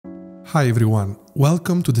Hi everyone,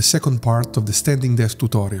 welcome to the second part of the standing desk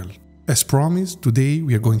tutorial. As promised, today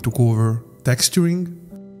we are going to cover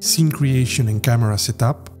texturing, scene creation and camera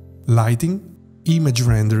setup, lighting, image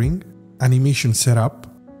rendering, animation setup,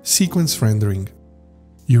 sequence rendering.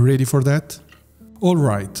 You ready for that?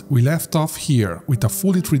 Alright, we left off here with a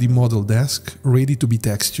fully 3D model desk ready to be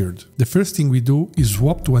textured. The first thing we do is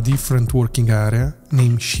swap to a different working area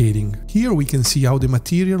named shading. Here we can see how the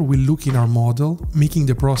material will look in our model, making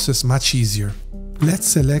the process much easier. Let's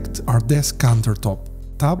select our desk countertop.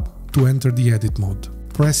 Tab to enter the edit mode.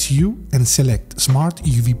 Press U and select Smart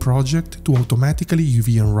UV Project to automatically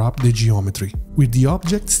UV unwrap the geometry. With the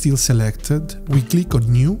object still selected, we click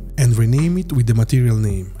on New and rename it with the material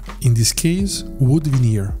name. In this case, wood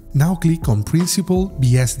veneer. Now click on Principal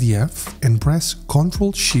BSDF and press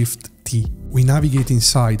Ctrl-Shift-T. We navigate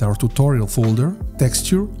inside our tutorial folder,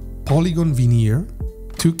 Texture, Polygon Veneer,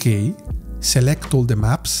 2K, select all the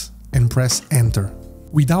maps and press Enter.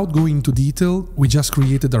 Without going into detail, we just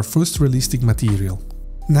created our first realistic material.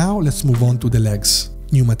 Now let's move on to the legs.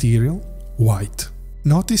 New material, white.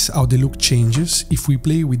 Notice how the look changes if we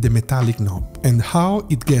play with the metallic knob and how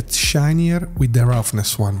it gets shinier with the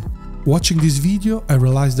roughness one. Watching this video, I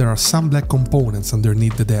realized there are some black components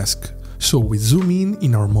underneath the desk. So we zoom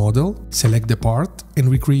in our model, select the part and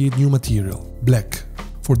we create new material, black.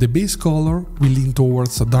 For the base color, we lean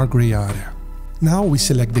towards a dark gray area. Now we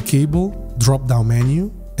select the cable, drop down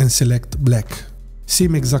menu and select black.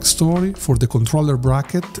 Same exact story for the controller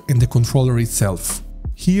bracket and the controller itself.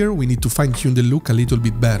 Here we need to fine-tune the look a little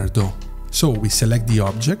bit better though. So we select the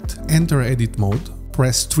object, enter edit mode,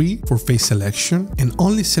 press 3 for face selection and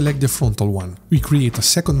only select the frontal one. We create a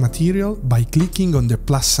second material by clicking on the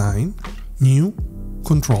plus sign, new,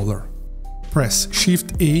 controller. Press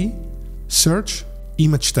Shift A, search,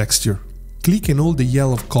 image texture. Click and hold the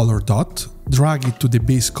yellow color dot, drag it to the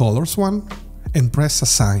base colors one and press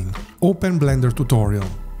Assign. Open Blender tutorial.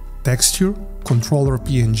 Texture, controller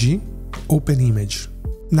PNG, open image.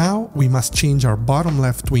 Now we must change our bottom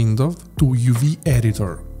left window to UV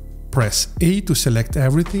editor. Press A to select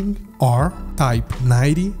everything, R, type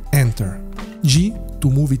 90, enter. G to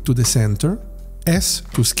move it to the center, S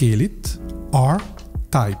to scale it, R,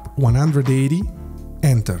 type 180,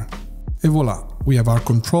 enter. Et voila, we have our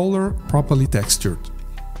controller properly textured.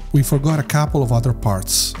 We forgot a couple of other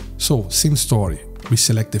parts, so same story. We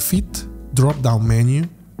select the feet, drop down menu,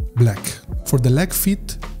 black. For the leg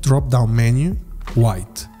feet, drop down menu,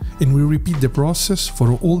 white. And we repeat the process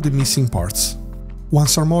for all the missing parts.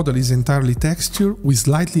 Once our model is entirely textured, we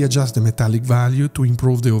slightly adjust the metallic value to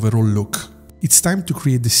improve the overall look. It's time to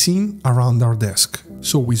create the scene around our desk.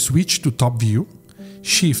 So we switch to top view,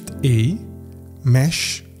 Shift A,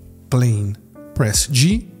 Mesh, Plane. Press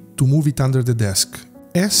G to move it under the desk,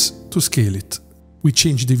 S to scale it. We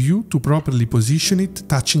change the view to properly position it,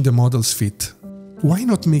 touching the model's feet. Why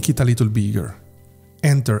not make it a little bigger?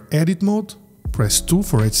 Enter edit mode, press 2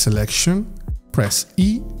 for edge selection, press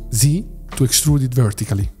E, Z to extrude it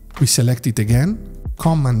vertically. We select it again,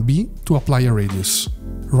 Command B to apply a radius.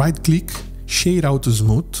 Right click, shade out to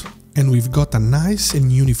smooth, and we've got a nice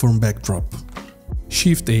and uniform backdrop.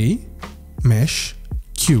 Shift A, Mesh,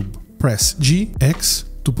 Cube. Press G, X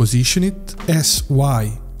to position it, S,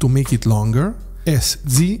 Y to make it longer, S,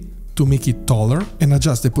 Z to make it taller and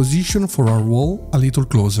adjust the position for our wall a little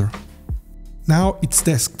closer. Now it's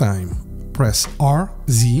desk time. Press R,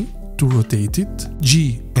 Z to rotate it,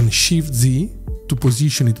 G and Shift Z to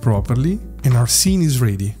position it properly and our scene is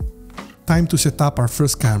ready. Time to set up our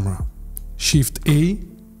first camera. Shift A,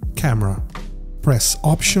 camera. Press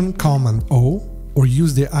Option Command O or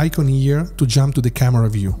use the icon here to jump to the camera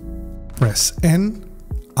view. Press N,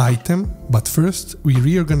 Item, but first we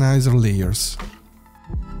reorganize our layers.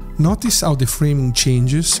 Notice how the framing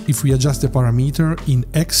changes if we adjust the parameter in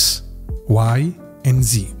X, Y and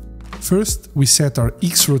Z. First we set our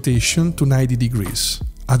X rotation to 90 degrees,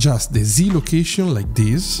 adjust the Z location like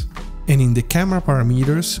this, and in the camera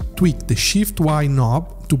parameters tweak the Shift Y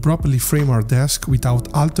knob to properly frame our desk without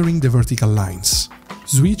altering the vertical lines.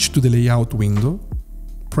 Switch to the layout window,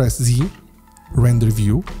 press Z, render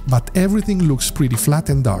view, but everything looks pretty flat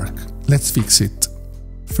and dark. Let's fix it.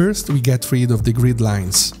 First we get rid of the grid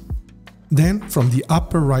lines. Then from the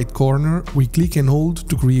upper right corner we click and hold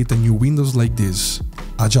to create a new windows like this.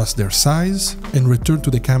 Adjust their size and return to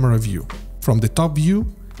the camera view. From the top view,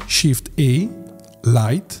 Shift A,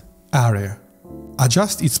 Light, Area.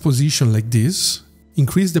 Adjust its position like this,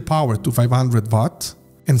 increase the power to 500 watt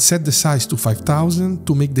and set the size to 5000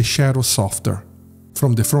 to make the shadow softer.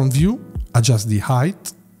 From the front view, adjust the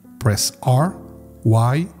height, press R,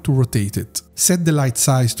 Y to rotate it. Set the light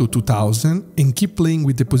size to 2000 and keep playing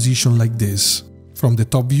with the position like this. From the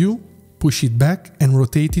top view, push it back and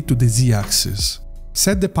rotate it to the Z-axis.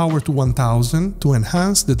 Set the power to 1000 to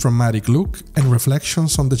enhance the dramatic look and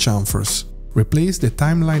reflections on the chamfers. Replace the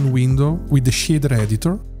timeline window with the shader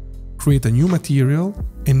editor, create a new material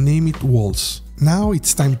and name it walls. Now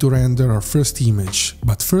it's time to render our first image,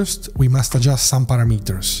 but first we must adjust some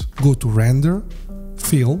parameters. Go to Render,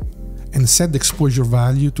 Fill, and set the exposure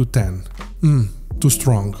value to 10. Too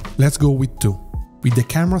strong. Let's go with 2. With the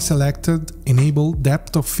camera selected, enable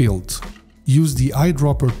Depth of Field. Use the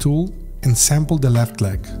eyedropper tool and sample the left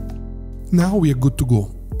leg. Now we are good to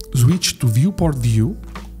go. Switch to Viewport View,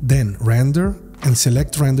 then Render and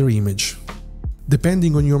select Render Image.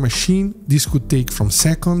 Depending on your machine, this could take from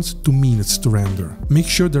seconds to minutes to render. Make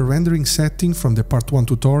sure the rendering setting from the Part 1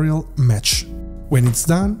 tutorial match. When it's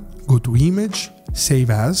done, go to Image, Save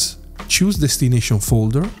As, choose Destination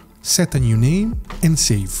folder, set a new name and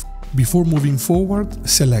save. Before moving forward,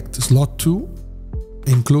 select Slot 2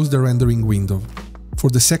 and close the rendering window. For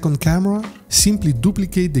the second camera, simply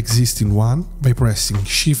duplicate the existing one by pressing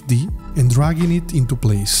Shift-D and dragging it into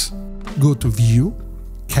place. Go to View,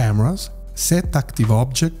 Cameras, set Active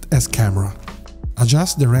Object as Camera.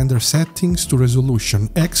 Adjust the render settings to resolution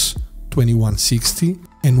X 2160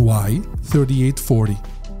 and Y 3840.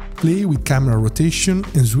 Play with camera rotation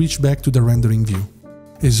and switch back to the rendering view.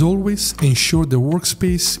 As always, ensure the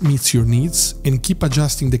workspace meets your needs and keep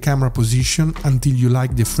adjusting the camera position until you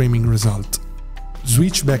like the framing result.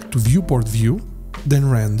 Switch back to Viewport View, then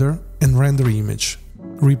Render and Render Image.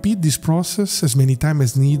 Repeat this process as many times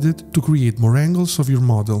as needed to create more angles of your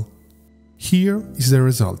model. Here is the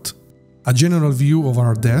result. A general view of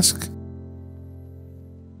our desk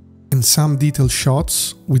and some detailed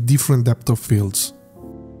shots with different depth of fields.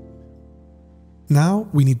 Now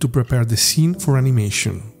we need to prepare the scene for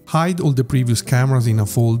animation. Hide all the previous cameras in a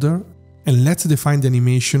folder and let's define the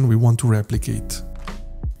animation we want to replicate.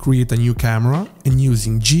 Create a new camera and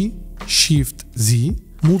using G, Shift, Z,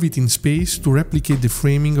 move it in space to replicate the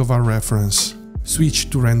framing of our reference. Switch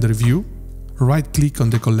to Render View, right-click on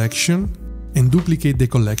the collection and duplicate the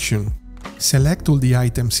collection. Select all the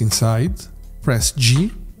items inside, press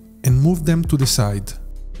G and move them to the side.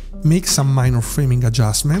 Make some minor framing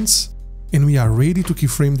adjustments and we are ready to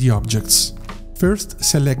keyframe the objects. First,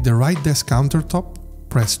 select the right desk countertop,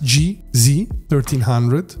 press G, Z,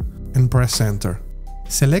 1300 and press Enter.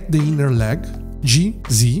 Select the inner leg, G,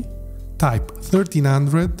 Z, type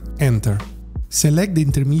 1300, Enter. Select the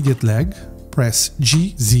intermediate leg, press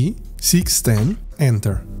G, Z, 610,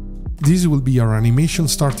 Enter. This will be our animation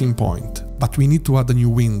starting point, but we need to add a new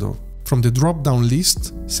window. From the drop-down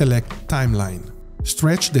list, select Timeline.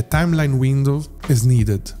 Stretch the timeline window as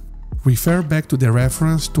needed. Refer back to the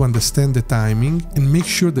reference to understand the timing and make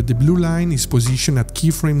sure that the blue line is positioned at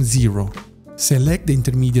keyframe 0. Select the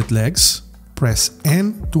intermediate legs, press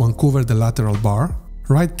N to uncover the lateral bar,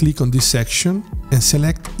 right-click on this section and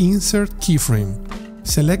select Insert Keyframe.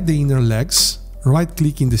 Select the inner legs,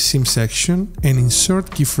 right-click in the seam section and insert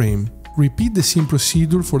keyframe. Repeat the same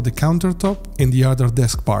procedure for the countertop and the other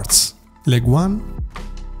desk parts. Leg 1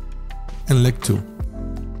 and leg 2.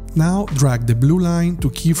 Now drag the blue line to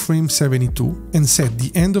keyframe 72 and set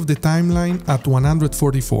the end of the timeline at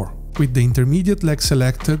 144. With the intermediate leg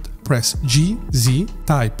selected, press G, Z,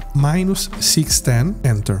 type -610,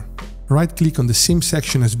 Enter. Right-click on the same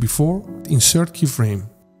section as before, insert keyframe.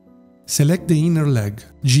 Select the inner leg,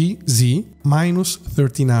 G, Z,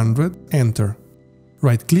 -1300, Enter.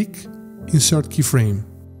 Right-click, insert keyframe.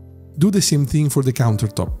 Do the same thing for the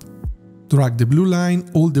countertop. Drag the blue line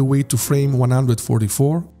all the way to frame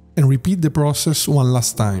 144 and repeat the process one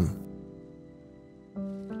last time.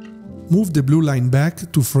 Move the blue line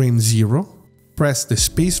back to frame 0, press the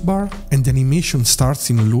spacebar and the animation starts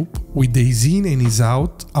in a loop with the ease in and ease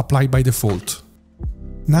out applied by default.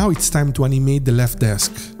 Now it's time to animate the left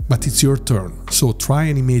desk, but it's your turn, so try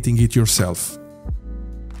animating it yourself.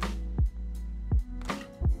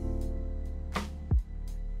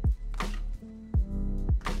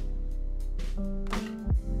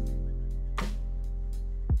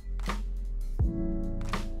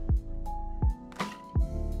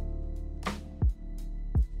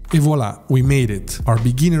 Et voila, we made it! Our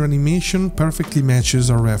beginner animation perfectly matches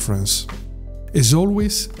our reference. As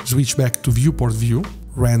always, switch back to Viewport View,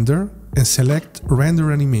 Render, and select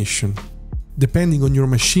Render Animation. Depending on your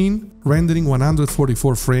machine, rendering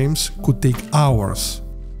 144 frames could take hours.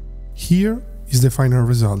 Here is the final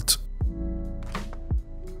result.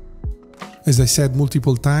 As I said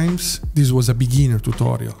multiple times, this was a beginner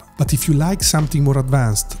tutorial, but if you like something more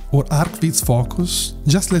advanced or arc fits focus,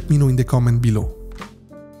 just let me know in the comment below.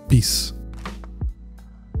 Peace.